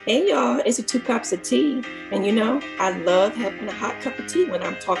Hey y'all, it's a two cups of tea. And I love having a hot cup of tea when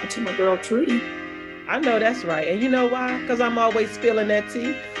I'm talking to my girl Trudy. I know that's right. And you know why? Because I'm always spilling that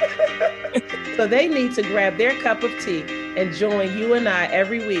tea. So they need to grab their cup of tea and join you and I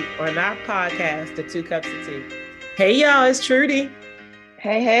every week on our podcast, The Two Cups of Tea. Hey y'all, it's Trudy.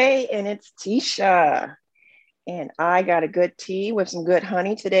 Hey, and it's Tisha. And I got a good tea with some good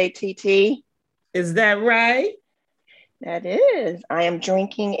honey today, TT. Is that right? That is. I am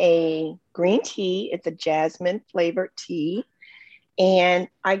drinking a green tea. It's a jasmine flavored tea. And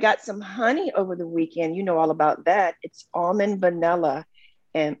I got some honey over the weekend. You know all about that. It's almond vanilla.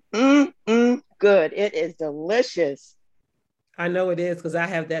 And good. It is delicious. I know it is because I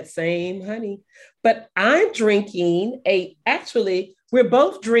have that same honey. But I'm drinking we're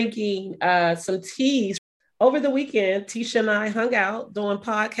both drinking some teas. Over the weekend, Tisha and I hung out doing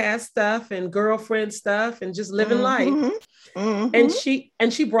podcast stuff and girlfriend stuff and just living life. And she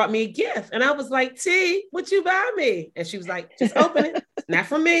brought me a gift. And I was like, T, what you buy me? And she was like, just open it. Not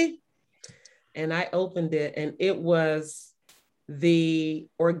for me. And I opened it and it was the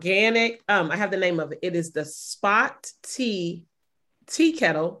organic, I have the name of it. It is the Spot Tea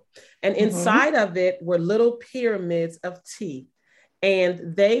kettle. And inside of it were little pyramids of tea.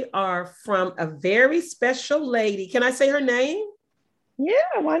 And they are from a very special lady. Can I say her name?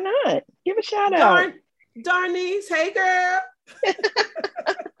 Yeah, why not? Give a shout out. Darnice. Hey, girl.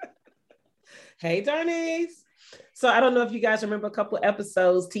 Hey, Darnice. So I don't know if you guys remember a couple of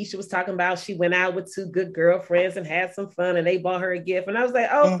episodes. Tisha was talking about she went out with two good girlfriends and had some fun and they bought her a gift. And I was like,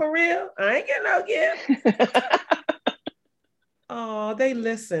 oh, for real? I ain't getting no gift. Oh, they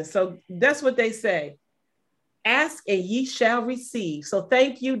listen. So that's what they say. Ask and ye shall receive. So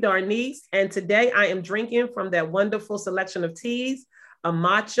thank you, Darnice. And today I am drinking from that wonderful selection of teas, a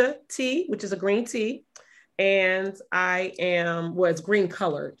matcha tea, which is a green tea. And it's green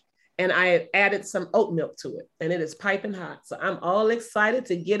colored. And I have added some oat milk to it. And it is piping hot. So I'm all excited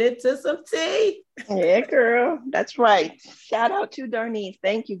to get into some tea. Yeah, girl. That's right. Shout out to Darnice.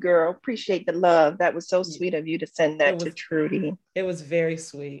 Thank you, girl. Appreciate the love. That was so sweet of you to send that to Trudy. It was very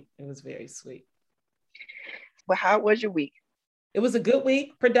sweet. It was very sweet. Well, how was your week? It was a good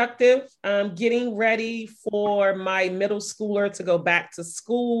week, productive. Getting ready for my middle schooler to go back to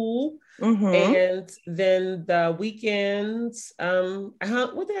school. And then the weekends,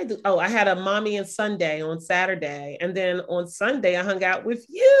 what did I do? Oh, I had a mommy and Sunday on Saturday. And then on Sunday, I hung out with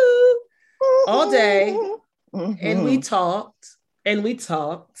you all day. And we talked and we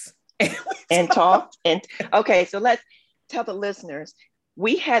talked. And talked. And okay, so let's tell the listeners,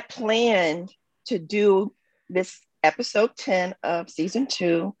 we had planned to do this episode 10 of season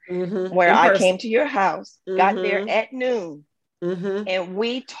 2, where I came to your house, got there at noon, and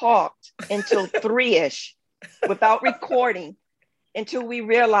we talked until 3-ish without recording, until we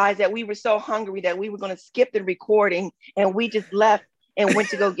realized that we were so hungry that we were going to skip the recording, and we just left and went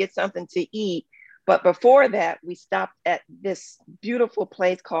to go get something to eat. But before that, we stopped at this beautiful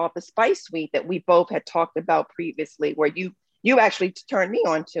place called the Spice Suite that we both had talked about previously, where you actually turned me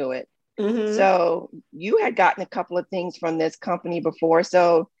on to it. So you had gotten a couple of things from this company before.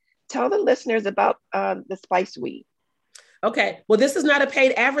 So tell the listeners about the Spice Suite. Okay. Well, this is not a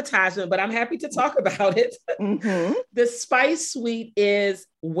paid advertisement, but I'm happy to talk about it. The Spice Suite is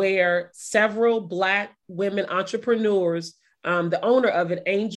where several Black women entrepreneurs, the owner of it,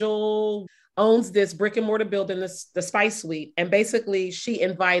 Angel, owns this brick and mortar building, the Spice Suite. And basically she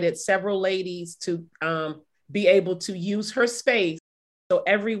invited several ladies to be able to use her space. So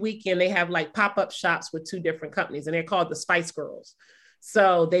every weekend they have like pop-up shops with 2 different companies and they're called the Spice Girls.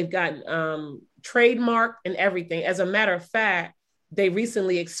 So they've got trademark and everything. As a matter of fact, they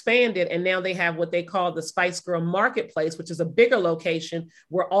recently expanded and now they have what they call the Spice Girl Marketplace, which is a bigger location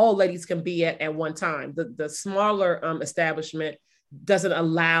where all ladies can be at one time. The smaller establishment doesn't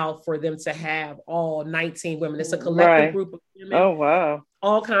allow for them to have all 19 women. It's a collective group of women. Oh, wow.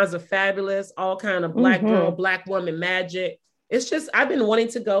 All kinds of fabulous, all kind of Black girl, Black woman magic. It's just, I've been wanting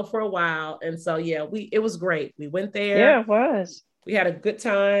to go for a while. And so, yeah, it was great. We went there. Yeah, it was. We had a good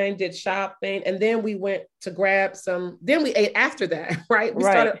time, did shopping. And then we went to grab then we ate after that, right? We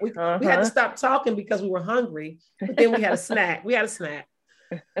had to stop talking because we were hungry, but then we had a snack. We had a snack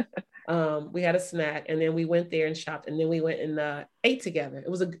and then we went there and shopped and then we went and ate together. It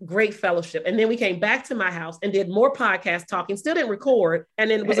was a great fellowship. And then we came back to my house and did more podcast talking, still didn't record.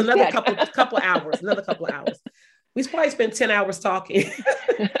 And then it was another couple hours. We probably spent 10 hours talking.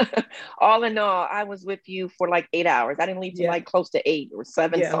 All in all, I was with you for like 8 hours. I didn't leave till like close to 8 or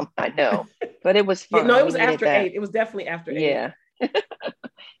 7 something, I know. But it was fun. No, it was after 8. It was definitely after 8. Yeah.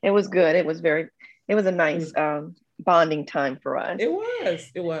 It was good. It was a nice bonding time for us.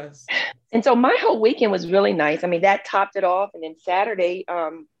 It was. And so my whole weekend was really nice. I mean, that topped it off. And then Saturday,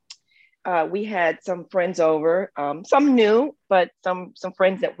 we had some friends over, some new, but some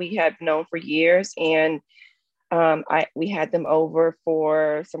friends that we have known for years. And we had them over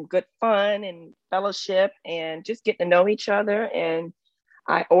for some good fun and fellowship and just getting to know each other. And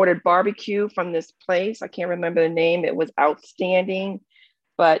I ordered barbecue from this place. I can't remember the name. It was outstanding.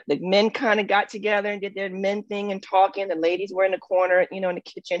 But the men kind of got together and did their men thing and talking. The ladies were in the corner, in the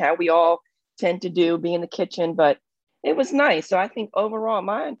kitchen, how we all tend to do, be in the kitchen. But it was nice. So I think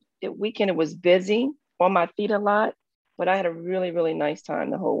overall, weekend, it was busy, on my feet a lot. But I had a really, really nice time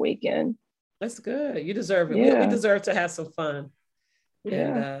the whole weekend. That's good. You deserve it. Yeah. We deserve to have some fun.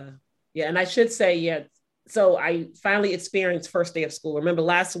 Yeah. And I should say, so I finally experienced first day of school. Remember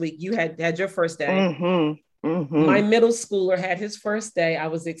last week you had your first day. Mm-hmm. Mm-hmm. My middle schooler had his first day. I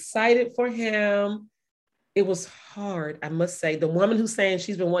was excited for him. It was hard, I must say. The woman who's saying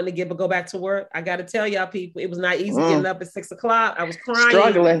she's been wanting to go back to work, I got to tell y'all people, it was not easy getting up at 6 o'clock. I was crying.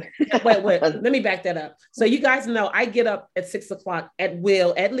 Struggling. wait, let me back that up. So you guys know I get up at 6 o'clock at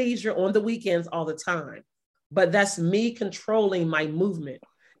will, at leisure, on the weekends all the time. But that's me controlling my movement.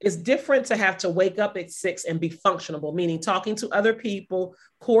 It's different to have to wake up at 6 and be functional, meaning talking to other people,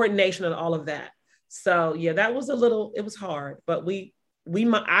 coordination and all of that. So yeah, that was it was hard, but he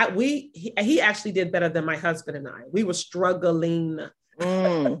actually did better than my husband and I. We were struggling. We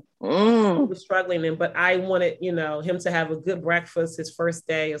were struggling, but I wanted, him to have a good breakfast, his first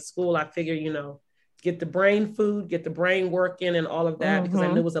day of school. I figured, get the brain food, get the brain working and all of that, because I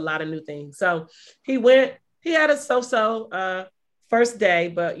knew it was a lot of new things. So he had a so-so first day,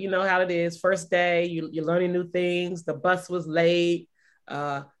 but you know how it is. First day, you're learning new things. The bus was late,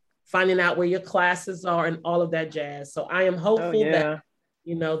 finding out where your classes are and all of that jazz. So I am hopeful that,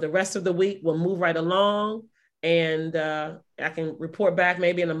 the rest of the week will move right along, and I can report back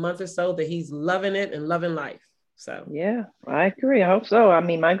maybe in a month or so that he's loving it and loving life. So yeah, I agree. I hope so. I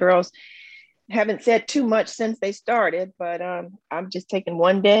mean, my girls haven't said too much since they started, but I'm just taking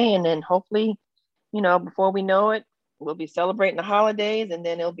one day, and then hopefully, before we know it, we'll be celebrating the holidays, and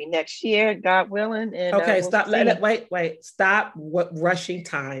then it'll be next year, God willing. And okay, stop. Wait. Stop. Rushing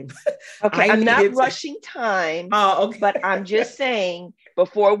time? Okay, I'm not rushing time. Oh, okay. But I'm just saying,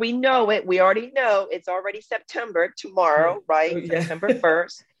 before we know it, we already know it's already September tomorrow, right? Yeah. September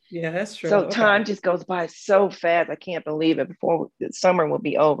 1st. Yeah, that's true. So time just goes by so fast. I can't believe it. Before the summer will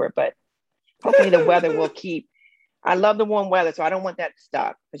be over, but hopefully the weather will keep. I love the warm weather, so I don't want that to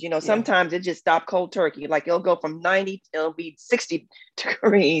stop. Because, sometimes it just stops cold turkey. Like it'll go from 90, it'll be 60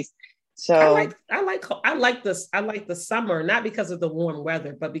 degrees. So I like the summer, not because of the warm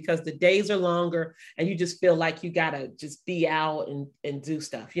weather, but because the days are longer and you just feel like you gotta just be out and do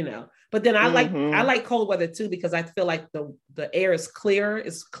stuff, But then I like cold weather too, because I feel like the air is clearer,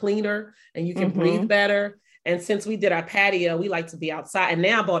 it's cleaner, and you can breathe better. And since we did our patio, we like to be outside. And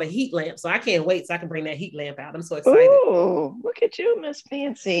now I bought a heat lamp, so I can't wait so I can bring that heat lamp out. I'm so excited. Oh, look at you, Miss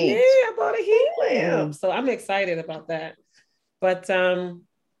Fancy. Yeah, I bought a heat lamp. So I'm excited about that. But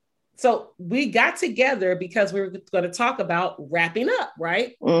so we got together because we were going to talk about wrapping up,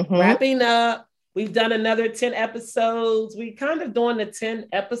 right? Wrapping up. We've done another 10 episodes. We kind of doing the 10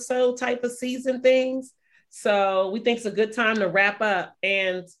 episode type of season things. So we think it's a good time to wrap up.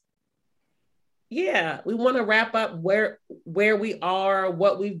 And yeah, we want to wrap up where we are,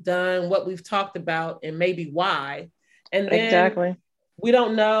 what we've done, what we've talked about, and maybe why. And then exactly. We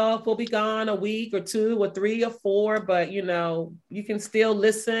don't know if we'll be gone a week or 2 or 3 or 4, but you can still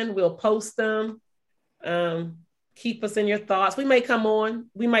listen. We'll post them. Keep us in your thoughts. We may come on.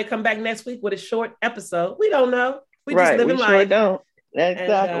 We might come back next week with a short episode. We don't know. We just living life. Sure don't.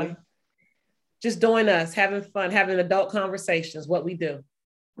 Exactly. And, just doing us, having fun, having adult conversations, what we do.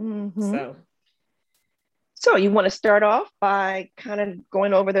 So you want to start off by kind of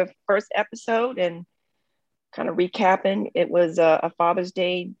going over the first episode and kind of recapping. It was a Father's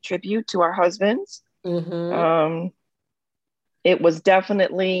Day tribute to our husbands. It was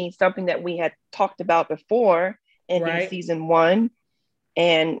definitely something that we had talked about before in season 1.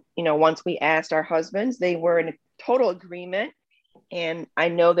 And, once we asked our husbands, they were in total agreement. And I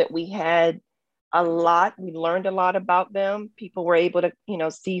know that we had we learned a lot about them. People were able to,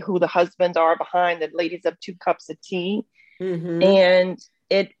 see who the husbands are behind the ladies of 2 cups of tea. And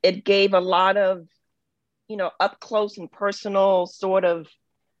it gave a lot of, up close and personal, sort of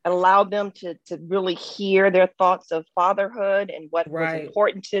allowed them to really hear their thoughts of fatherhood and what was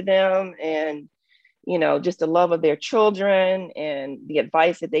important to them, and, just the love of their children and the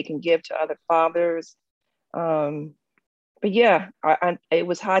advice that they can give to other fathers. But yeah, it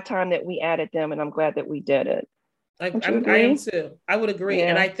was high time that we added them, and I'm glad that we did it. Don't you I am agree? too. I would agree. Yeah.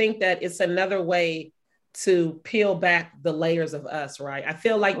 And I think that it's another way to peel back the layers of us, right? I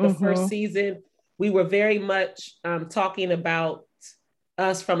feel like the first season, we were very much talking about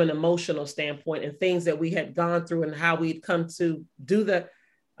us from an emotional standpoint and things that we had gone through and how we'd come to do the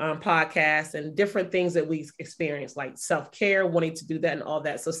podcast and different things that we experienced, like self-care, wanting to do that and all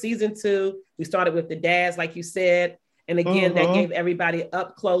that. So season 2, we started with the dads, like you said. And again, that gave everybody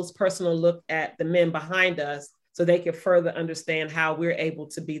up close, personal look at the men behind us so they could further understand how we're able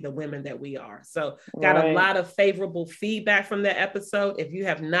to be the women that we are. So got a lot of favorable feedback from that episode. If you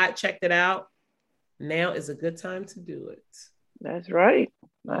have not checked it out, now is a good time to do it. That's right.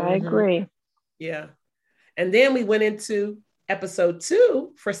 I agree. Yeah. And then we went into episode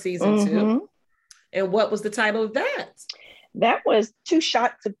 2 for season 2. And what was the title of that? That was 2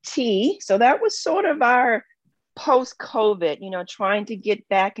 Shots of Tea. So that was sort of our post-COVID, you know, trying to get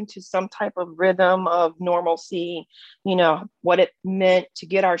back into some type of rhythm of normalcy, you know, what it meant to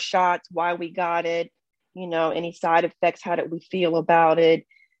get our shots, why we got it, you know, any side effects, how did we feel about it,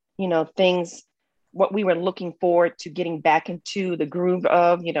 you know, things, what we were looking forward to getting back into the groove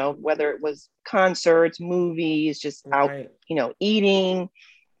of, you know, whether it was concerts, movies, just out, you know, eating.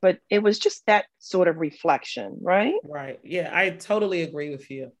 But it was just that sort of reflection, right? Right. Yeah, I totally agree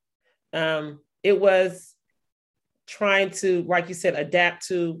with you. It was trying to, like you said, adapt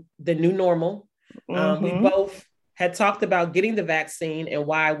to the new normal. We both had talked about getting the vaccine and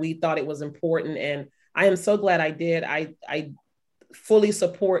why we thought it was important. And I am so glad I did. I fully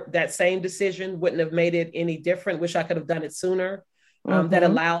support that same decision. Wouldn't have made it any different. Wish I could have done it sooner. That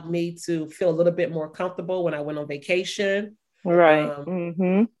allowed me to feel a little bit more comfortable when I went on vacation. Right.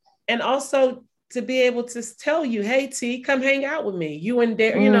 And also to be able to tell you, hey, T, come hang out with me. You and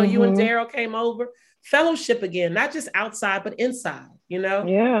Daryl, you know, you and Daryl came over. Fellowship again, not just outside, but inside, you know?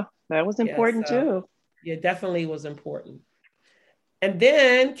 Yeah, that was important too. Yeah, definitely was important. And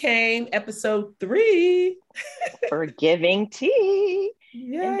then came episode 3. Forgiving tea.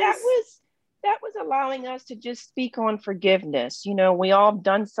 Yes. And that was allowing us to just speak on forgiveness. You know, we all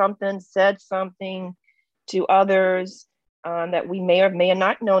done something, said something to others that we may or may have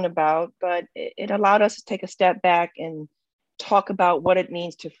not known about, but it allowed us to take a step back and talk about what it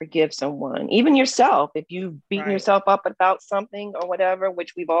means to forgive someone, even yourself. If you've beaten yourself up about something or whatever,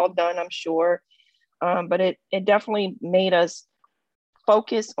 which we've all done, I'm sure. But it definitely made us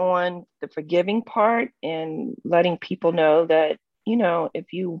focus on the forgiving part and letting people know that, you know,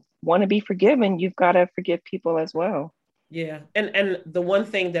 if you want to be forgiven, you've got to forgive people as well. Yeah. And the one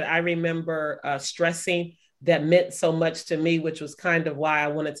thing that I remember stressing that meant so much to me, which was kind of why I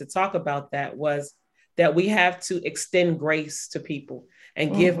wanted to talk about that, was that we have to extend grace to people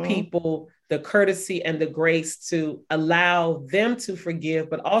and give people the courtesy and the grace to allow them to forgive,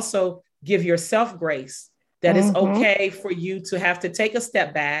 but also give yourself grace that it's okay for you to have to take a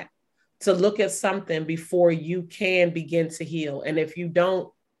step back to look at something before you can begin to heal. And if you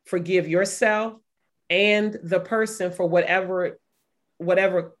don't forgive yourself and the person for whatever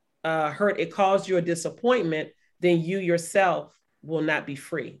hurt it caused you, a disappointment, then you yourself will not be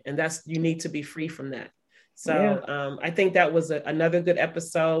free. And you need to be free from that. So I think that was another good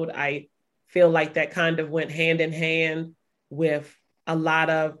episode. I feel like that kind of went hand in hand with a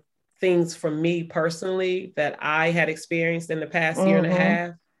lot of things from me personally that I had experienced in the past year and a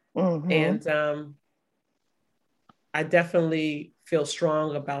half. And I definitely feel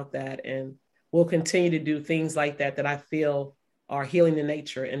strong about that. And we'll continue to do things like that I feel are healing the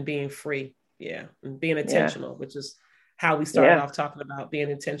nature and being free. Yeah. And being intentional, which is how we started off talking about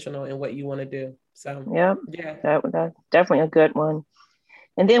being intentional in what you want to do. So that's definitely a good one.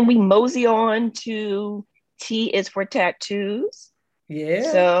 And then we mosey on to T is for tattoos. Yeah.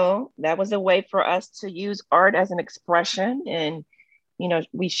 So that was a way for us to use art as an expression. And, you know,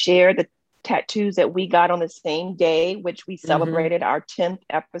 we shared the tattoos that we got on the same day, which we celebrated our 10th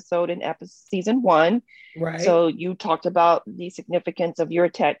episode in season 1. Right. So you talked about the significance of your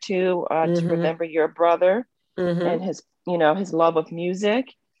tattoo to remember your brother and his, you know, his love of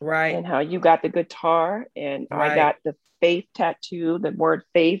music. Right. And how you got the guitar and I got the faith tattoo, the word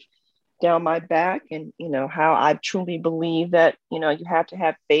faith down my back. And, you know, how I truly believe that, you know, you have to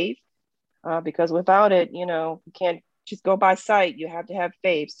have faith because without it, you know, you can't just go by sight. You have to have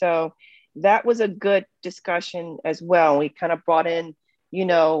faith. So that was a good discussion as well. We kind of brought in, you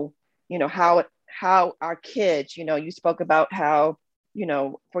know, how our kids, you know, you spoke about how, you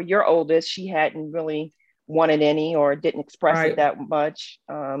know, for your oldest, she hadn't really wanted any or didn't express it that much.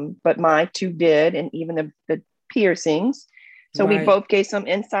 But mine too did. And even the piercings. So we both gave some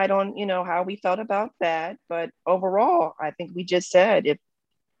insight on, you know, how we felt about that. But overall, I think we just said, if,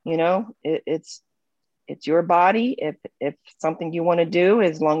 you know, it's it's your body. If something you want to do,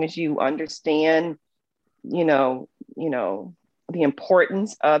 as long as you understand, the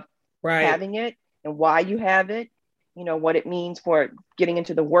importance of having it and why you have it, what it means for getting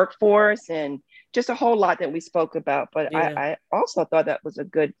into the workforce, and just a whole lot that we spoke about. But I also thought that was a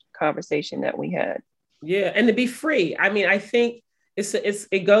good conversation that we had. Yeah. And to be free. I mean, I think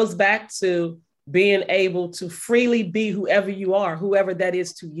it goes back to being able to freely be whoever you are, whoever that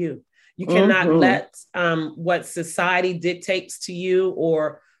is to you. You cannot let what society dictates to you,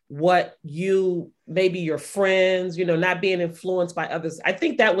 or what maybe your friends, not being influenced by others. I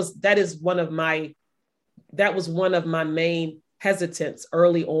think that was one of my main hesitance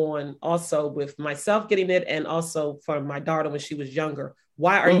early on, also with myself getting it, and also for my daughter when she was younger.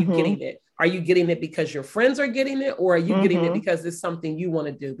 Why are you getting it? Are you getting it because your friends are getting it, or are you getting it because it's something you want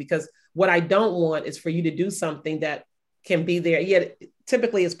to do? Because what I don't want is for you to do something that can be there. Yet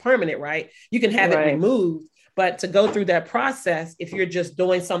typically it's permanent, right? You can have it removed, but to go through that process, if you're just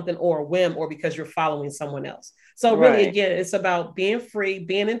doing something or a whim, or because you're following someone else. So really, again, it's about being free,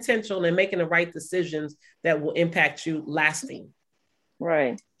 being intentional, and making the right decisions that will impact you lasting.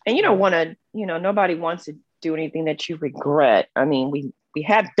 Right. And you don't want to, nobody wants to do anything that you regret. I mean, we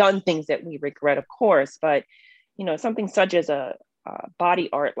have done things that we regret, of course, but something such as a body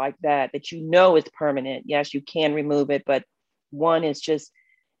art like that is permanent. Yes, you can remove it, but one is just,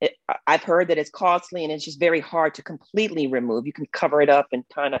 I've heard that it's costly and it's just very hard to completely remove. You can cover it up and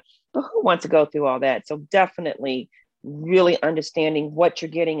but who wants to go through all that? So definitely really understanding what you're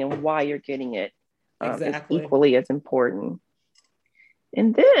getting and why you're getting it is equally as important.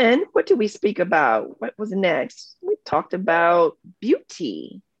 And then what did we speak about? What was next? We talked about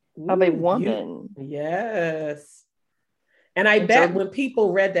beauty of a woman. Yes. And I bet when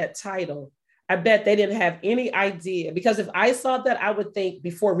people read that title, I bet they didn't have any idea, because if I saw that, I would think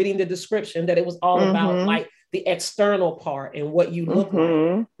before reading the description that it was all about like the external part and what you look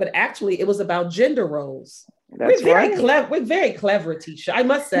like. But actually it was about gender roles. We're very clever. We're very clever, Tisha, I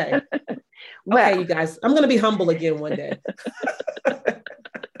must say. Okay, you guys, I'm going to be humble again one day.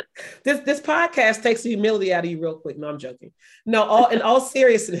 This podcast takes the humility out of you real quick. No, I'm joking. No, in all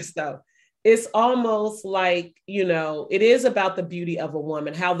seriousness though, it's almost like, it is about the beauty of a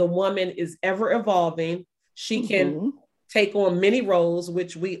woman, how the woman is ever evolving. She can take on many roles,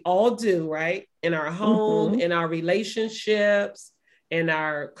 which we all do, right? In our home, in our relationships, in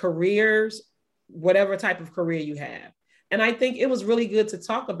our careers, whatever type of career you have. And I think it was really good to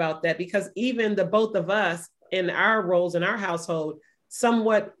talk about that, because even the both of us in our roles in our household,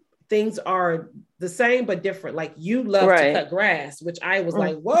 somewhat things are the same but different. Like you love to cut grass, which I was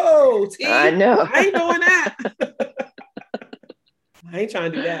like, whoa, T, I know. I ain't doing that. I ain't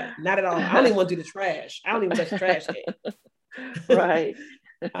trying to do that. Not at all. I don't even want to do the trash. I don't even touch the trash can. Right.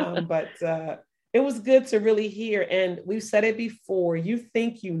 But it was good to really hear. And we've said it before, you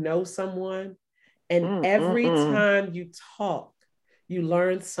think you know someone, and every time you talk, you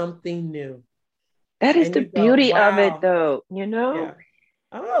learn something new. That is the beauty of it though, Yeah.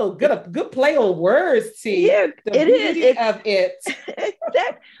 Oh, good play on words, T. Yeah, the beauty of it.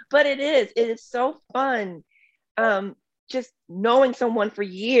 But it is so fun. Just knowing someone for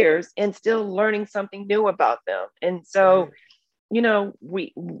years and still learning something new about them. And so,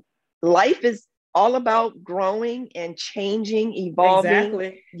 life is all about growing and changing, evolving.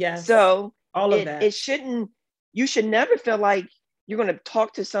 Exactly. Yes. So all of that. You should never feel like you're going to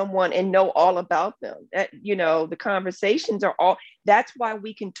talk to someone and know all about them. That, the conversations are that's why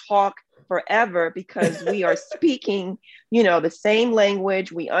we can talk forever, because we are speaking, the same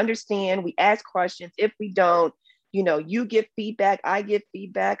language. We understand, we ask questions. If we don't, you give feedback, I give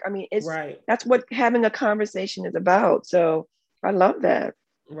feedback. I mean, that's what having a conversation is about. So I love that.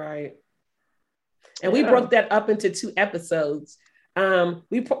 Right. And we broke that up into 2 episodes.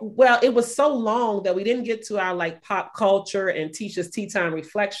 It was so long that we didn't get to our like pop culture and Tisha's Tea Time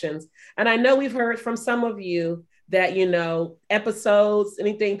reflections. And I know we've heard from some of you that, episodes,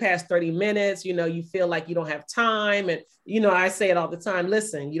 anything past 30 minutes, you feel like you don't have time. And, I say it all the time.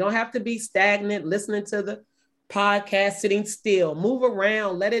 Listen, you don't have to be stagnant listening to the podcast, sitting still, move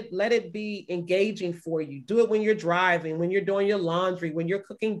around, let it be engaging for you. Do it when you're driving, when you're doing your laundry, when you're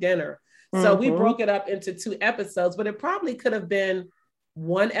cooking dinner. So we broke it up into 2 episodes, but it probably could have been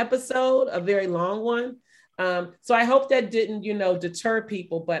 1 episode, a very long one. So I hope that didn't, deter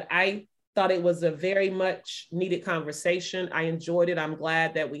people, but I thought it was a very much needed conversation. I enjoyed it. I'm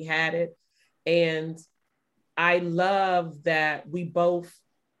glad that we had it. And I love that we both,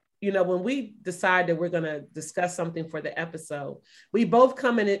 when we decide that we're going to discuss something for the episode, we both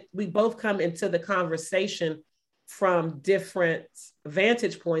come into the conversation from different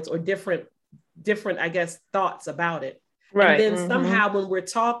vantage points or different different, I guess, thoughts about it. Right. And then somehow when we're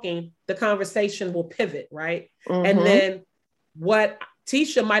talking, the conversation will pivot, right? Mm-hmm. And then what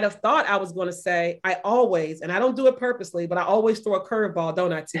Tisha might have thought I was going to say, I always, and I don't do it purposely, but I always throw a curveball,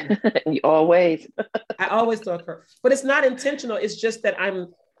 don't I, T? Always. I always throw a curve, but it's not intentional. It's just that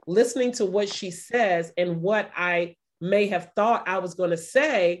I'm listening to what she says, and what I may have thought I was going to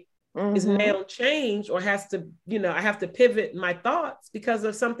say is now changed, or has to, you know, I have to pivot my thoughts because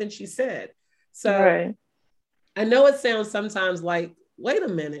of something she said. So right. I know it sounds sometimes like, wait a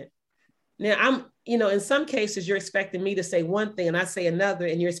minute. Now I'm, you know, in some cases you're expecting me to say one thing and I say another,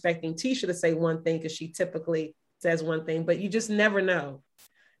 and you're expecting Tisha to say one thing because she typically says one thing, but you just never know.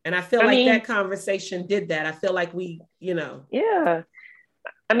 And I feel like that conversation did that. I feel like we, you know. Yeah.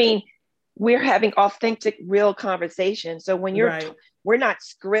 I mean, we're having authentic, real conversation. So when you're, we're not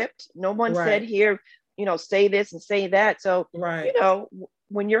script. No one said here, you know, say this and say that. So, you know,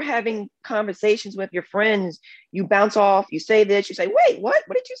 when you're having conversations with your friends, you bounce off, you say this, you say, wait, what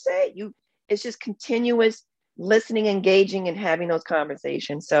did you say? It's just continuous listening, engaging, and having those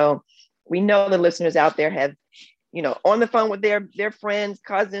conversations. So we know the listeners out there have, you know, on the phone with their friends,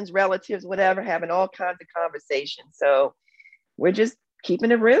 cousins, relatives, whatever, having all kinds of conversations. So we're just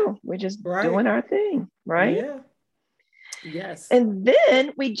keeping it real. We're just doing our thing, right? Yeah. Yes. And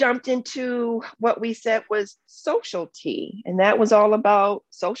then we jumped into what we said was social tea. And that was all about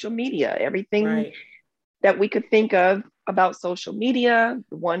social media, everything that we could think of about social media,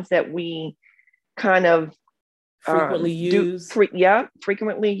 the ones that we kind of frequently use.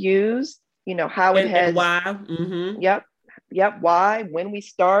 Frequently use, you know, how it has. And why. Why, when we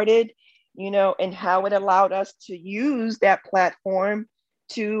started, you know, and how it allowed us to use that platform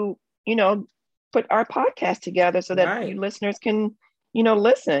to, you know, put our podcast together so that you listeners can, you know,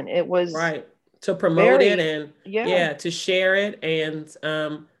 listen. It was to promote it and to share it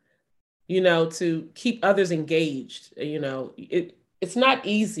and you know, to keep others engaged. You know, it's not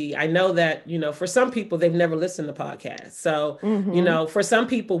easy. I know that, you know, for some people they've never listened to podcasts. So, you know, for some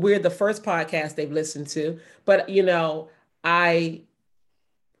people we're the first podcast they've listened to. But, you know, I,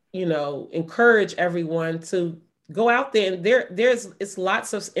 you know, encourage everyone to go out there, and it's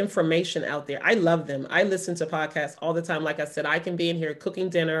lots of information out there. I love them. I listen to podcasts all the time. Like I said, I can be in here cooking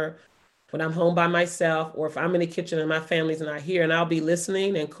dinner when I'm home by myself, or if I'm in the kitchen and my family's not here, and I'll be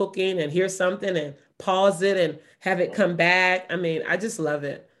listening and cooking and hear something and pause it and have it come back. I mean, I just love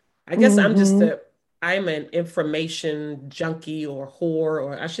it. I guess I'm an information junkie or whore,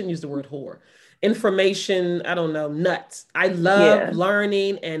 or I shouldn't use the word whore. Information, I don't know, nuts. I love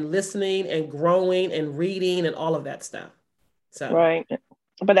learning and listening and growing and reading and all of that stuff. So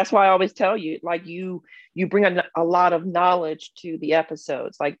but that's why I always tell you, like, you bring a lot of knowledge to the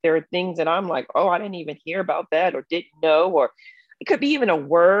episodes. Like, there are things that I'm like, oh, I didn't even hear about that, or didn't know, or it could be even a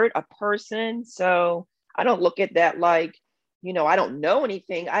word, a person. So I don't look at that like, you know, I don't know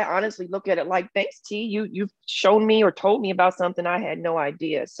anything. I honestly look at it like, thanks, T, you've shown me or told me about something I had no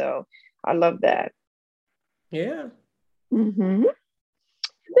idea. So I love that. Yeah. And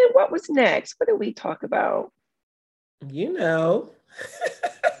then what was next? What did we talk about? You know.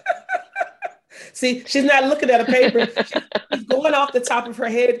 See, she's not looking at a paper. She's going off the top of her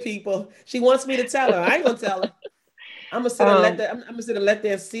head, people. She wants me to tell her. I ain't gonna tell her. I'm gonna sit and let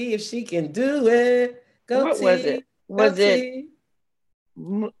them see if she can do it. What was it? Was it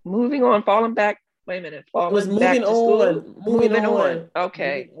moving on, falling back? Wait a minute. It was moving on. Moving on.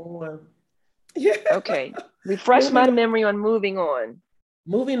 Okay. Moving on. Yeah. Okay. Refresh my memory on moving on.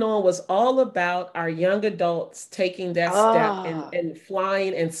 Moving on was all about our young adults taking that step and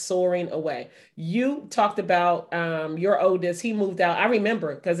flying and soaring away. You talked about your oldest. He moved out. I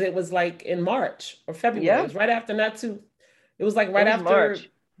remember because it was like in March or February. Yeah. It was right after, it was like right after March.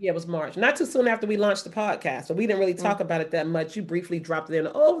 Yeah, it was March. Not too soon after we launched the podcast. So we didn't really talk about it that much. You briefly dropped it in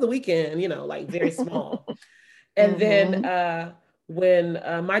over the weekend, you know, like very small. And then when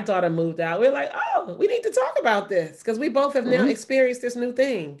my daughter moved out, we were like, oh, we need to talk about this because we both have now experienced this new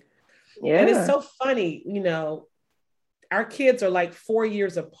thing. Yeah. And it's so funny, you know, our kids are like 4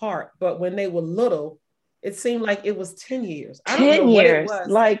 years apart, but when they were little, it seemed like it was 10 years. I don't know 10 years, what it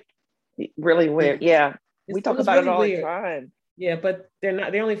was. Like really weird. Yeah. We talk about really it all the time. Yeah, but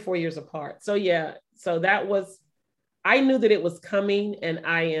they're only 4 years apart. So yeah, so I knew that it was coming, and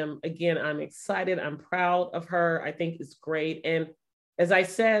I'm excited. I'm proud of her. I think it's great. And as I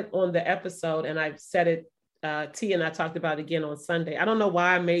said on the episode, and I've said it, T and I talked about it again on Sunday, I don't know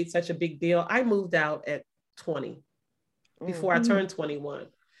why I made such a big deal. I moved out at 20 before I turned 21.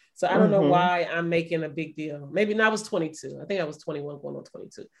 So I don't know why I'm making a big deal. Maybe I was 22. I think I was 21 going on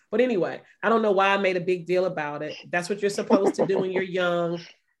 22. But anyway, I don't know why I made a big deal about it. That's what you're supposed to do when you're young.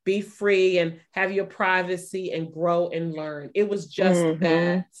 be free and have your privacy and grow and learn. It was just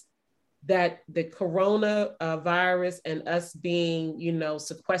that the corona virus and us being,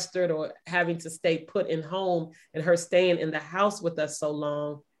 sequestered or having to stay put in home, and her staying in the house with us so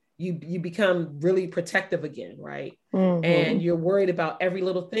long, you become really protective again, right? And you're worried about every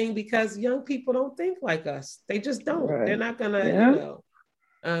little thing because young people don't think like us. They just don't. Right. They're not gonna,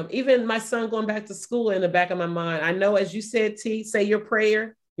 even my son going back to school, in the back of my mind, I know, as you said, T, say your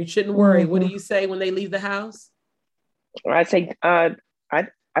prayer. You shouldn't worry. What do you say when they leave the house? I say,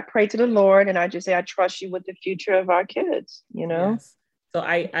 I pray to the Lord, and I just say, I trust you with the future of our kids, Yes. So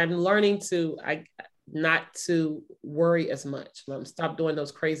I'm learning not to worry as much. Stop doing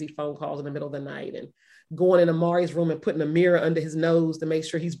those crazy phone calls in the middle of the night and going in Amari's room and putting a mirror under his nose to make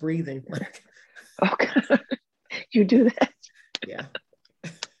sure he's breathing. Okay. You do that? Yeah.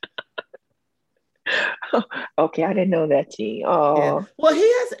 Okay, I didn't know that, T. Oh, yeah. Well, he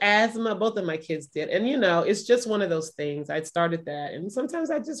has asthma. Both of my kids did, and it's just one of those things. I started that, and sometimes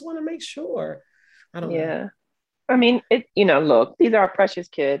I just want to make sure. I don't know. I mean, look, these are our precious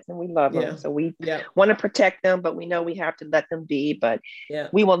kids, and we love them, so we want to protect them, but we know we have to let them be. But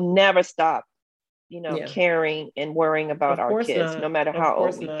we will never stop, caring and worrying about our kids, no matter how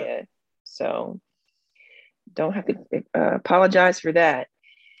old we get. So don't have to apologize for that.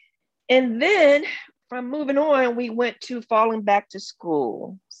 And then from moving on, we went to falling back to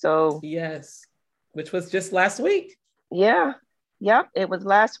school. So yes, which was just last week. Yeah. Yep. It was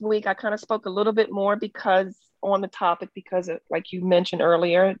last week. I kind of spoke a little bit more on the topic because like you mentioned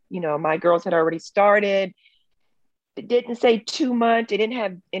earlier, my girls had already started. It didn't say too much. They didn't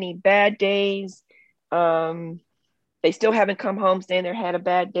have any bad days. They still haven't come home saying they had a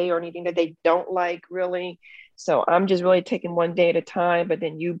bad day or anything that they don't like, really. So I'm just really taking one day at a time. But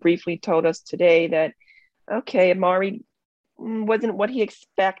then you briefly told us today that, okay, Amari wasn't what he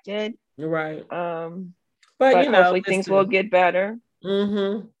expected. Right. But hopefully things will get better.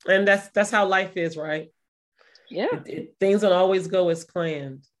 And that's how life is, right? Yeah. Things don't always go as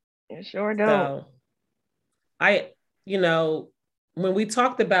planned. It sure don't. So when we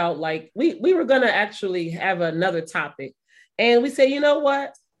talked about, like, we were going to actually have another topic, and we said, you know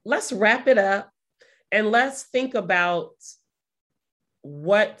what, let's wrap it up and let's think about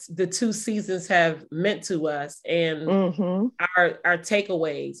what the 2 seasons have meant to us and our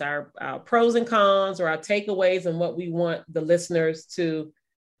takeaways, our pros and cons, or our takeaways, and what we want the listeners to,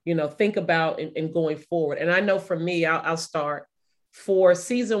 think about in going forward. And I know for me, I'll start. For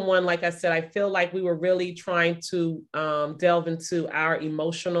season 1, like I said, I feel like we were really trying to delve into our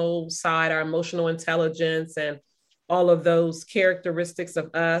emotional side, our emotional intelligence, and all of those characteristics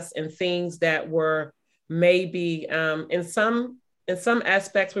of us, and things that were maybe in some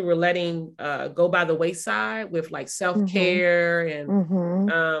aspects we were letting go by the wayside, with like self-care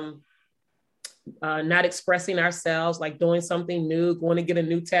and not expressing ourselves, like doing something new, going to get a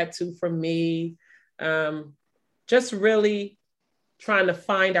new tattoo from me, just really trying to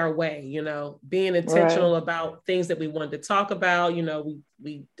find our way, being intentional about things that we wanted to talk about.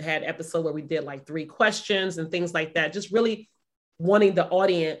 We had episode where we did like 3 questions and things like that, just really wanting the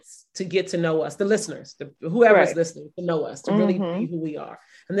audience to get to know us, the listeners, whoever's listening, to know us, to really be who we are.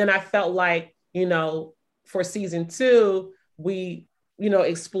 And then I felt like, for season 2, we,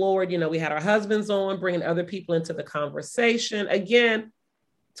 explored, we had our husbands on, bringing other people into the conversation. Again,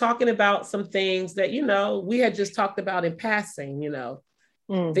 talking about some things that, we had just talked about in passing,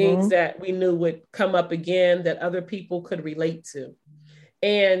 things that we knew would come up again that other people could relate to.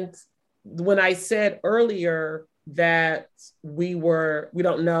 And when I said earlier that we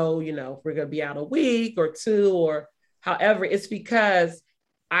don't know, if we're going to be out a week or 2 or however, it's because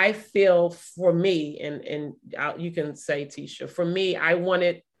I feel, for me, and you can say, Tisha, for me, I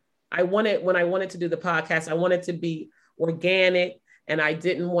wanted, when I wanted to do the podcast, I wanted to be organic, and I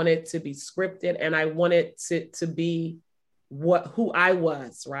didn't want it to be scripted, and I wanted to be who I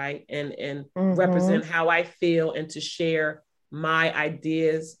was, right? And represent how I feel, and to share my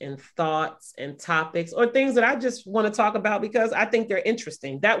ideas and thoughts and topics, or things that I just want to talk about because I think they're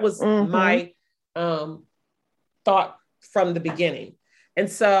interesting. That was my thought from the beginning. And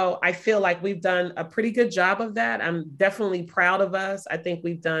so I feel like we've done a pretty good job of that. I'm definitely proud of us. I think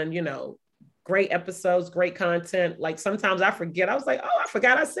we've done, great episodes, great content. Like sometimes I forget. I was like, oh, I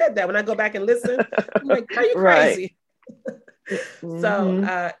forgot I said that. When I go back and listen, I'm like, are you crazy?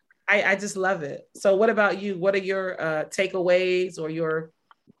 So I just love it. So what about you? What are your takeaways or your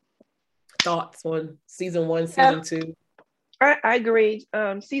thoughts on season 1, season 2? I agree.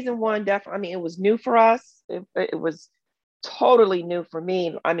 Season 1, definitely. I mean, it was new for us. It was totally new for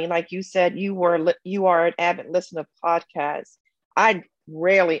me. I mean, like you said, you are an avid listener of podcasts. I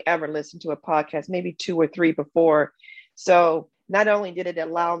rarely ever listened to a podcast, maybe 2 or 3 before. So not only did it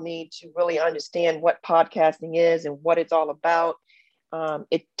allow me to really understand what podcasting is and what it's all about,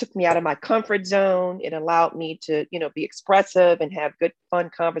 it took me out of my comfort zone. It allowed me to, be expressive and have good,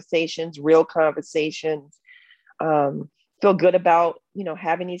 fun conversations, real conversations. Feel good about,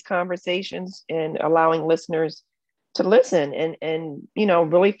 having these conversations and allowing listeners to listen and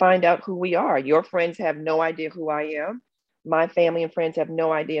really find out who we are. Your friends have no idea who I am. My family and friends have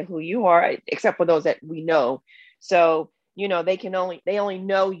no idea who you are, except for those that we know. So, they only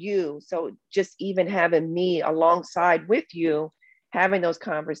know you. So just even having me alongside with you, having those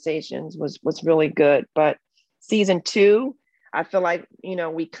conversations was really good. But season 2, I feel like,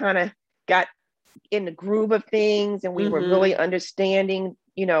 we kind of got in the groove of things, and we were really understanding,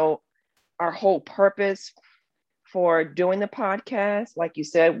 our whole purpose for doing the podcast. Like you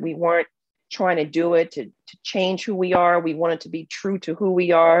said, we weren't trying to do it to change who we are. We wanted to be true to who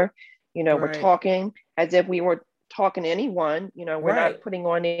we are. Right. We're talking as if we were talking to anyone. We're not putting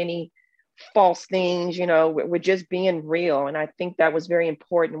on any false things. We're just being real. And I think that was very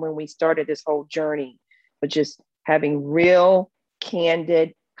important when we started this whole journey, but just having real,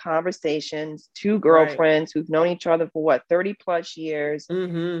 candid conversations, 2 girlfriends who've known each other for 30 plus years.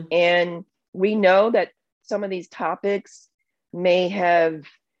 And we know that some of these topics may have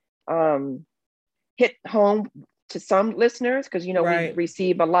hit home to some listeners because, we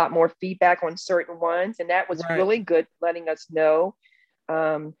receive a lot more feedback on certain ones. And that was really good, letting us know.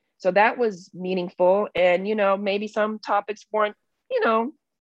 So that was meaningful. And, maybe some topics weren't,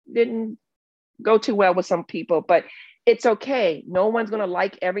 didn't go too well with some people, but it's okay. No one's going to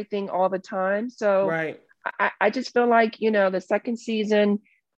like everything all the time. So I just feel like, the second season,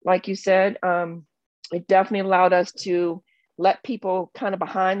 like you said, it definitely allowed us to let people kind of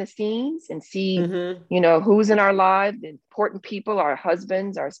behind the scenes and see, who's in our lives, the important people, our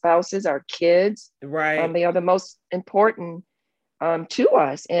husbands, our spouses, our kids. They are the most important to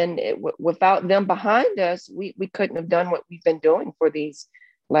us. And without them behind us, we couldn't have done what we've been doing for these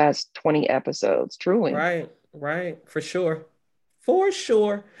last 20 episodes, truly. Right. For sure.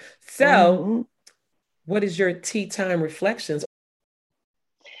 So what is your tea time reflections?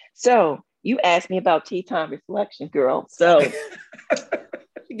 So you asked me about tea time reflection, girl. So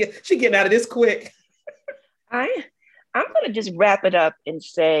she getting out of this quick. I'm going to just wrap it up and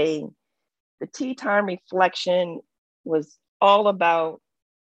say the tea time reflection was all about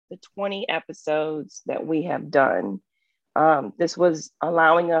the 20 episodes that we have done. This was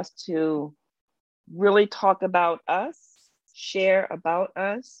allowing us to really talk about us, share about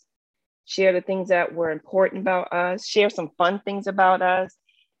us, share the things that were important about us, share some fun things about us.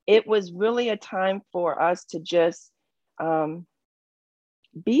 It was really a time for us to just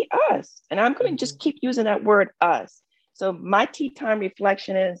be us. And I'm going to just keep using that word us. So my tea time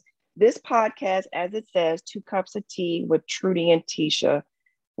reflection is this podcast, as it says, 2 Cups of Tea with Trudy and Tisha,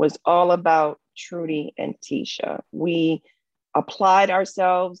 was all about Trudy and Tisha. We applied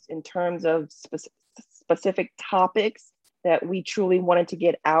ourselves in terms of specific topics that we truly wanted to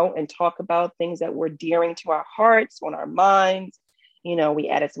get out and talk about, things that were dearing to our hearts, on our minds. We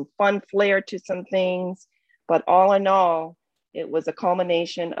added some fun flair to some things, but all in all, it was a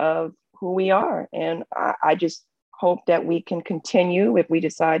culmination of who we are. And I just hope that we can continue, if we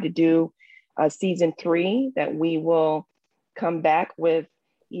decide to do season 3, that we will come back with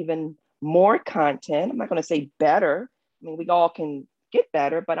even more content. I'm not going to say better. I mean, we all can get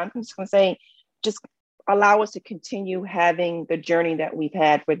better, but I'm just going to say, just allow us to continue having the journey that we've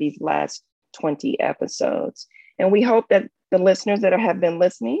had for these last 20 episodes. And we hope that the listeners that have been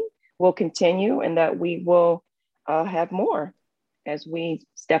listening will continue, and that we will have more as we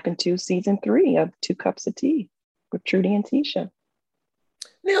step into season 3 of 2 Cups of Tea with Trudy and Tisha.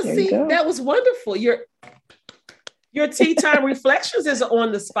 Now, see, that was wonderful. Your tea time reflections is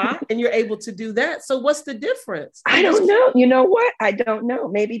on the spot, and you're able to do that. So what's the difference? I don't know. You know what? I don't know.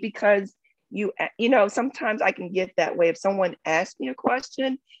 Maybe because sometimes I can get that way. If someone asks me a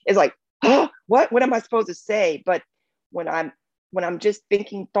question, it's like, oh, what am I supposed to say? But when I'm just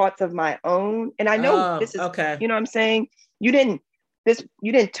thinking thoughts of my own, and I know this is okay. You know what I'm saying? You didn't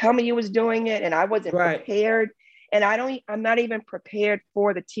tell me you was doing it, and I wasn't prepared. And I'm not even prepared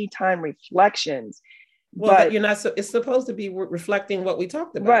for the tea time reflections. Well, but you're not. So it's supposed to be reflecting what we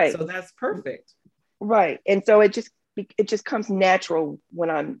talked about. Right. So that's perfect. Right. And so it just comes natural when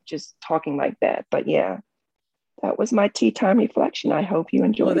I'm just talking like that. But yeah, that was my tea time reflection. I hope you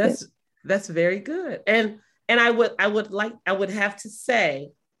enjoyed it. That's very good. And I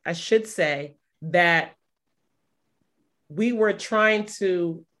should say that we were trying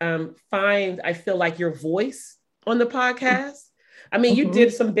to find, I feel like, your voice on the podcast. I mean, you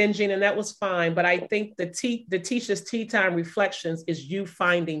did some binging and that was fine, but I think the Tisha's Tea Time Reflections is you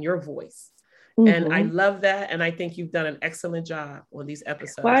finding your voice. And I love that. And I think you've done an excellent job on these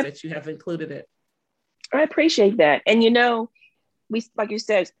episodes that you have included it. I appreciate that. And, we, like you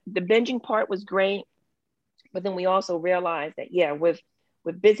said, the binging part was great, but then we also realized that,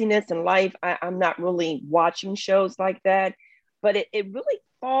 with busyness in life, I'm not really watching shows like that, but it really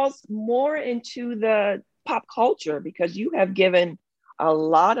falls more into the pop culture because you have given a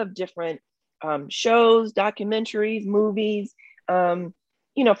lot of different shows, documentaries, movies,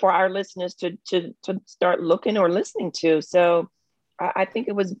 for our listeners to start looking or listening to. So I think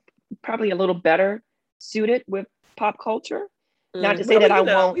it was probably a little better suited with pop culture. Not to say that I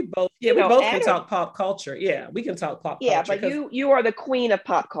won't. We both can talk pop culture. Yeah, we can talk pop culture. Yeah, but you are the queen of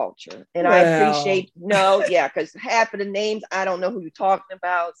pop culture, and I appreciate because half of the names I don't know who you're talking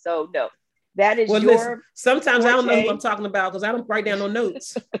about. So no, that is your. Listen, sometimes I don't know who I'm talking about because I don't write down no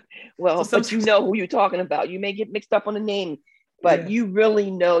notes. Well, but you know who you're talking about. You may get mixed up on the name, but you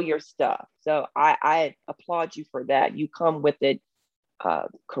really know your stuff. So I applaud you for that. You come with it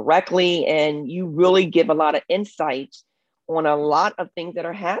correctly, and you really give a lot of insight on a lot of things that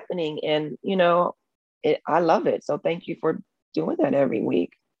are happening. And, I love it. So thank you for doing that every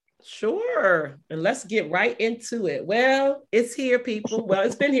week. Sure. And let's get right into it. Well, it's here, people. Well,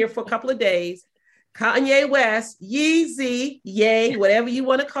 it's been here for a couple of days. Kanye West, Yeezy, Ye, whatever you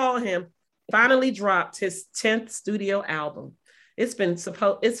want to call him, finally dropped his 10th studio album. It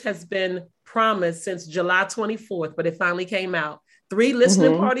has been promised since July 24th, but it finally came out. 3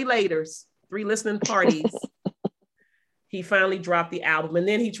 listening parties. He finally dropped the album. And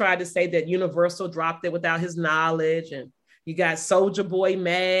then he tried to say that Universal dropped it without his knowledge. And you got Soulja Boy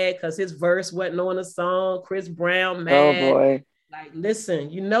mad because his verse wasn't on the song. Chris Brown mad. Oh, boy. Like, listen,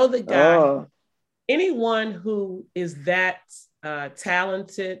 the guy. Anyone who is that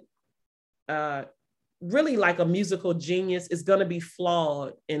talented, really like a musical genius, is going to be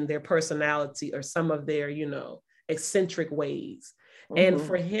flawed in their personality or some of their, eccentric ways. And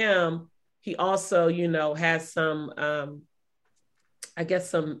for him, he also, has some, I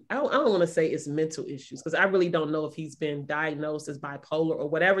don't want to say it's mental issues because I really don't know if he's been diagnosed as bipolar or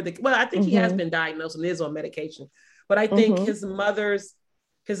whatever. I think he has been diagnosed and is on medication. But I think his mother's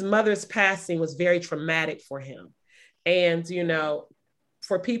passing was very traumatic for him. And,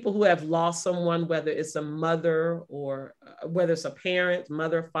 for people who have lost someone, whether it's a mother or whether it's a parent,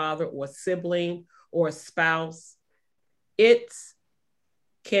 mother, father, or sibling or a spouse, it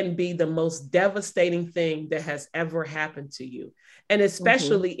can be the most devastating thing that has ever happened to you. And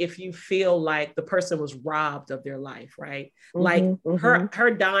especially if you feel like the person was robbed of their life, right?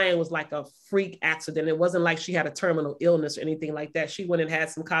 Her dying was like a freak accident. It wasn't like she had a terminal illness or anything like that. She went and had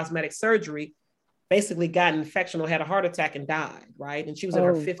some cosmetic surgery, basically got an infection or had a heart attack and died, right? And she was in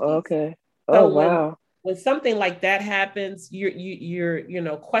her 50s. Okay. So wow. When something like that happens,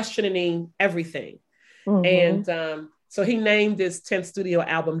 you're questioning everything. And so he named his 10th studio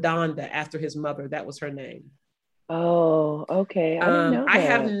album Donda after his mother. That was her name. Oh, okay. I didn't know that. I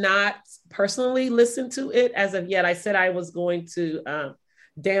have not personally listened to it as of yet. I said I was going to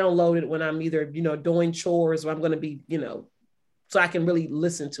download it when I'm either, doing chores or I'm going to be, so I can really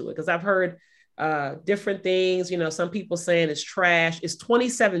listen to it. Because I've heard different things, some people saying it's trash. It's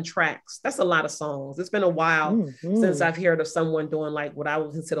 27 tracks. That's a lot of songs. It's been a while since I've heard of someone doing like what I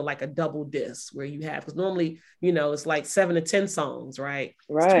would consider like a double disc where you have, because normally, it's like 7 to 10 songs, right?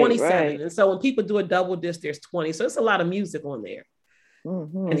 It's 27. Right. And so when people do a double disc, there's 20. So it's a lot of music on there.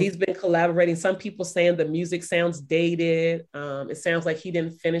 And he's been collaborating. Some people saying the music sounds dated. It sounds like he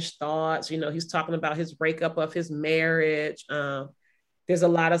didn't finish thoughts. He's talking about his breakup of his marriage. There's a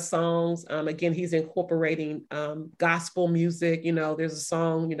lot of songs. Again, he's incorporating gospel music. There's a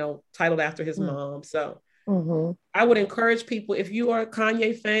song, titled after his mom. So I would encourage people, if you are a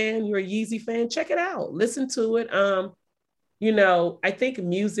Kanye fan, you're a Yeezy fan, check it out. Listen to it. I think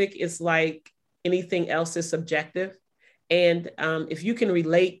music is like anything else is subjective. And if you can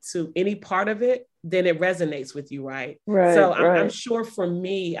relate to any part of it, then it resonates with you, right? So I'm sure for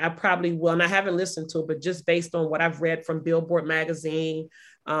me, I probably will, and I haven't listened to it, but just based on what I've read from Billboard magazine,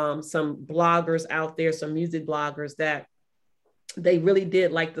 some bloggers out there, some music bloggers, that they really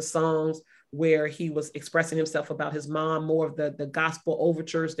did like the songs where he was expressing himself about his mom, more of the gospel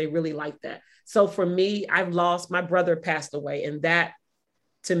overtures. They really liked that. So for me, my brother passed away, and that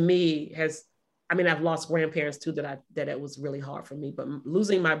to me I've lost grandparents too, that it was really hard for me, but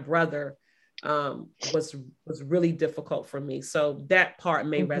losing my brother was really difficult for me. So that part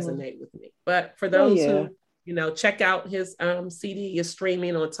may resonate with me. But for those who, check out his CD is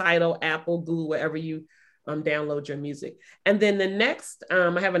streaming on Tidal, Apple, Google, wherever you download your music. And then the next,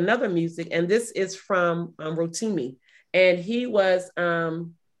 I have another music, and this is from Rotimi. And he was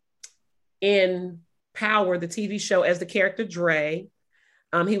in Power, the TV show, as the character Dre.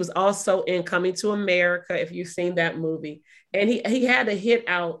 He was also in Coming to America, if you've seen that movie. And he had a hit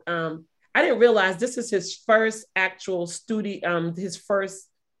out. I didn't realize this is his first actual studio, his first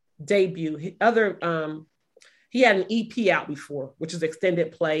debut. He had an EP out before, which is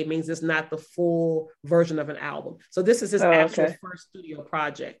extended play, means it's not the full version of an album. So this is his actual first studio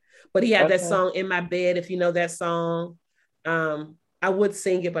project. But he had that song In My Bed, if you know that song. I would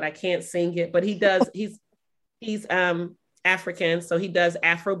sing it, but I can't sing it. But he does, he's African, so he does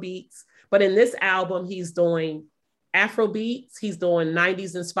Afro beats. But in this album, he's doing Afro beats, he's doing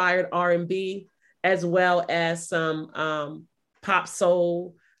 90s inspired R&B, as well as some pop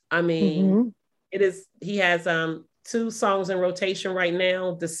soul. I mean, he has 2 songs in rotation right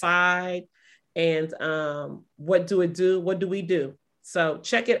now, Decide and What Do It Do? What Do We Do? So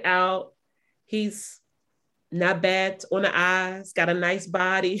check it out. He's not bad on the eyes, got a nice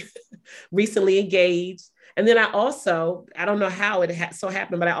body, recently engaged. And then I don't know how it so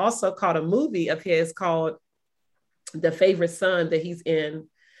happened, but I also caught a movie of his called The Favorite Son that he's in.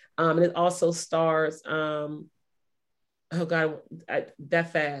 And it also stars,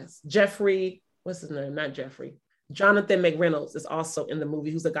 Jeffrey, what's his name? Not Jeffrey. Jonathan McReynolds is also in the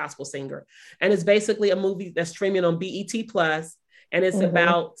movie, who's a gospel singer. And it's basically a movie that's streaming on BET Plus. And it's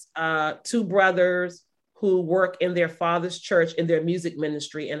about 2 brothers who work in their father's church in their music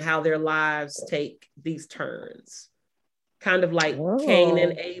ministry and how their lives take these turns. Kind of like Cain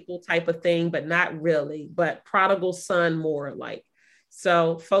and Abel type of thing, but not really, but prodigal son more like.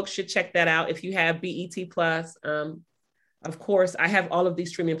 So folks should check that out if you have BET Plus. Of course, I have all of these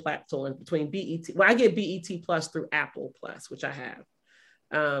streaming platforms between BET. Well, I get BET Plus through Apple Plus, which I have.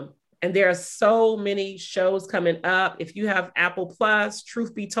 And there are so many shows coming up. If you have Apple Plus,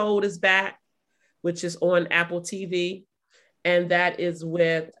 Truth Be Told is back, which is on Apple TV. And that is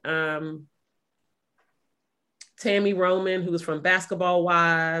with Tammy Roman, who's from Basketball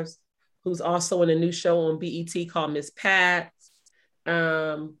Wives, who's also in a new show on BET called Miss Pat.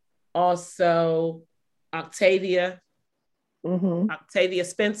 Also, Octavia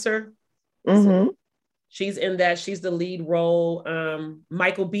Spencer. She's in that. She's the lead role.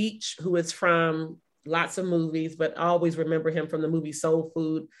 Michael Beach, who is from lots of movies, but I always remember him from the movie Soul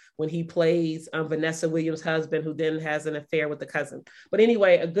Food when he plays Vanessa Williams' husband, who then has an affair with the cousin. But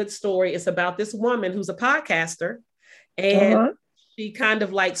anyway, a good story. It's about this woman who's a podcaster, and she kind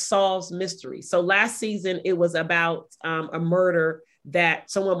of like solves mysteries. So last season, it was about a murder that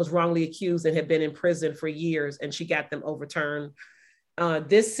someone was wrongly accused and had been in prison for years, and she got them overturned.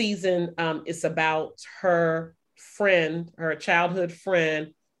 This season, it's about her friend, her childhood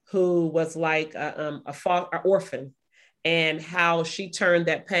friend, who was like an orphan, and how she turned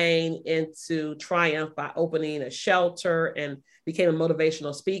that pain into triumph by opening a shelter and became a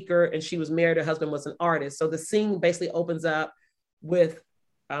motivational speaker. And she was married, her husband was an artist. So the scene basically opens up with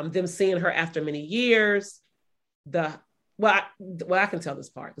them seeing her after many years. I can tell this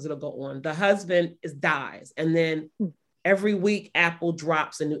part because it'll go on. The husband dies, and then every week Apple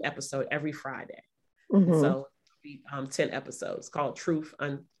drops a new episode every Friday. So 10 episodes called Truth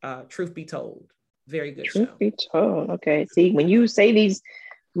Be Told. Very good show. Truth Be Told. Okay. See, when you say these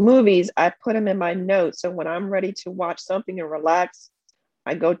movies, I put them in my notes. So when I'm ready to watch something and relax,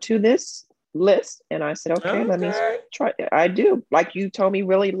 I go to this list and I said, okay, let me try. I do. Like you told me,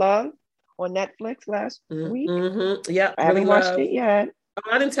 Really Love on Netflix last week. Yeah. I haven't watched it yet.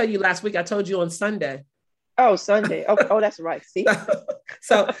 Oh, I didn't tell you last week. I told you on Sunday. Oh, Sunday. Oh, that's right. See?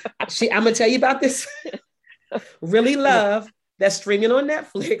 So I'm going to tell you about this. Really Love, that's streaming on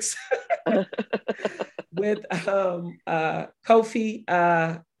Netflix with Kofi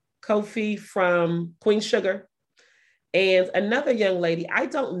from Queen Sugar and another young lady. I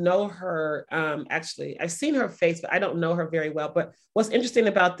don't know her. Actually, I've seen her face, but I don't know her very well. But what's interesting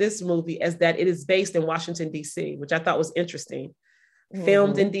about this movie is that it is based in Washington, D.C., which I thought was interesting.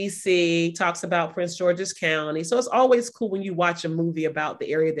 Filmed in D.C., talks about Prince George's County. So it's always cool when you watch a movie about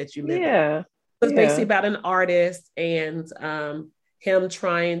the area that you live in. It's basically about an artist and him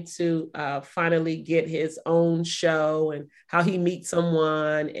trying to finally get his own show and how he meets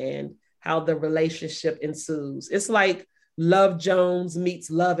someone and how the relationship ensues. It's like Love Jones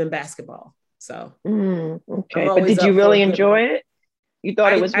meets Love in basketball. So, okay. But did you really enjoy it? You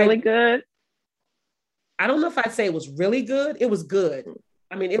thought it was really good? I don't know if I'd say it was really good. It was good.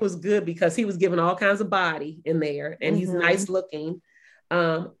 I mean, it was good because he was given all kinds of body in there and he's nice looking.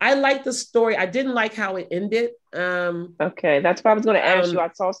 I liked the story. I didn't like how it ended. Okay, that's what I was going to ask you. I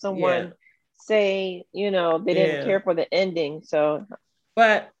saw someone say, they didn't care for the ending. So,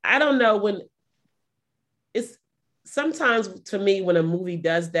 but I don't know, when it's sometimes to me, when a movie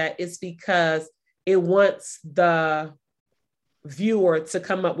does that, it's because it wants the viewer to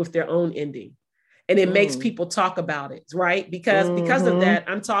come up with their own ending. And it makes people talk about it, right? Because of that,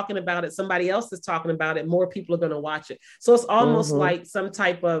 I'm talking about it. Somebody else is talking about it. More people are going to watch it. So it's almost like some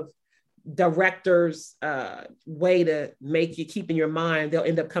type of director's way to make you keep in your mind. They'll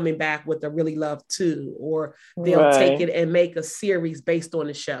end up coming back with a Really Love 2, or they'll take it and make a series based on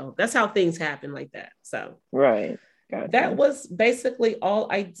the show. That's how things happen like that. So Gotcha. That was basically all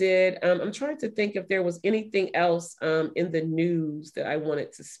I did. I'm trying to think if there was anything else in the news that I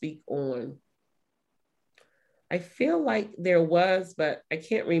wanted to speak on. I feel like there was, but I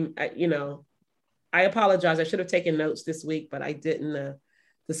can't I apologize. I should have taken notes this week, but I didn't.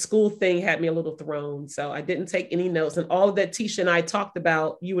 The school thing had me a little thrown, so I didn't take any notes. And all that Tisha and I talked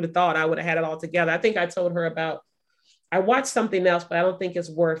about, you would have thought I would have had it all together. I think I told her about, I watched something else, but I don't think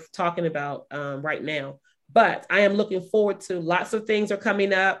it's worth talking about right now. But I am looking forward to, lots of things are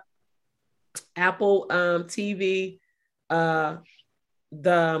coming up. Apple TV,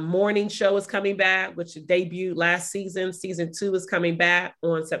 the morning show is coming back, which debuted last season. Season 2 is coming back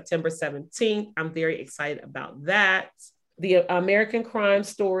on September 17th. I'm very excited about that. The American Crime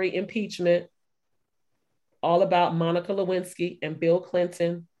Story Impeachment, all about Monica Lewinsky and Bill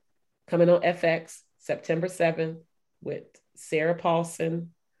Clinton, coming on FX September 7th, with Sarah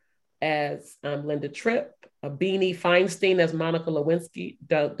Paulson as Linda Tripp, Beanie Feinstein as Monica Lewinsky,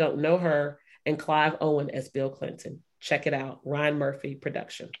 don't know her, and Clive Owen as Bill Clinton. Check it out. Ryan Murphy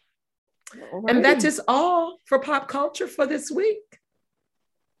production. Alrighty. And that is all for pop culture for this week.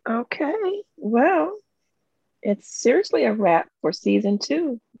 Okay. Well, it's seriously a wrap for season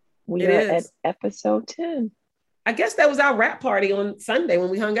 2. We are at episode 10. I guess that was our wrap party on Sunday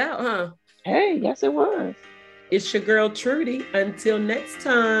when we hung out, huh? Hey, yes, it was. It's your girl, Trudy. Until next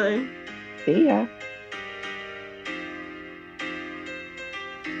time. See ya.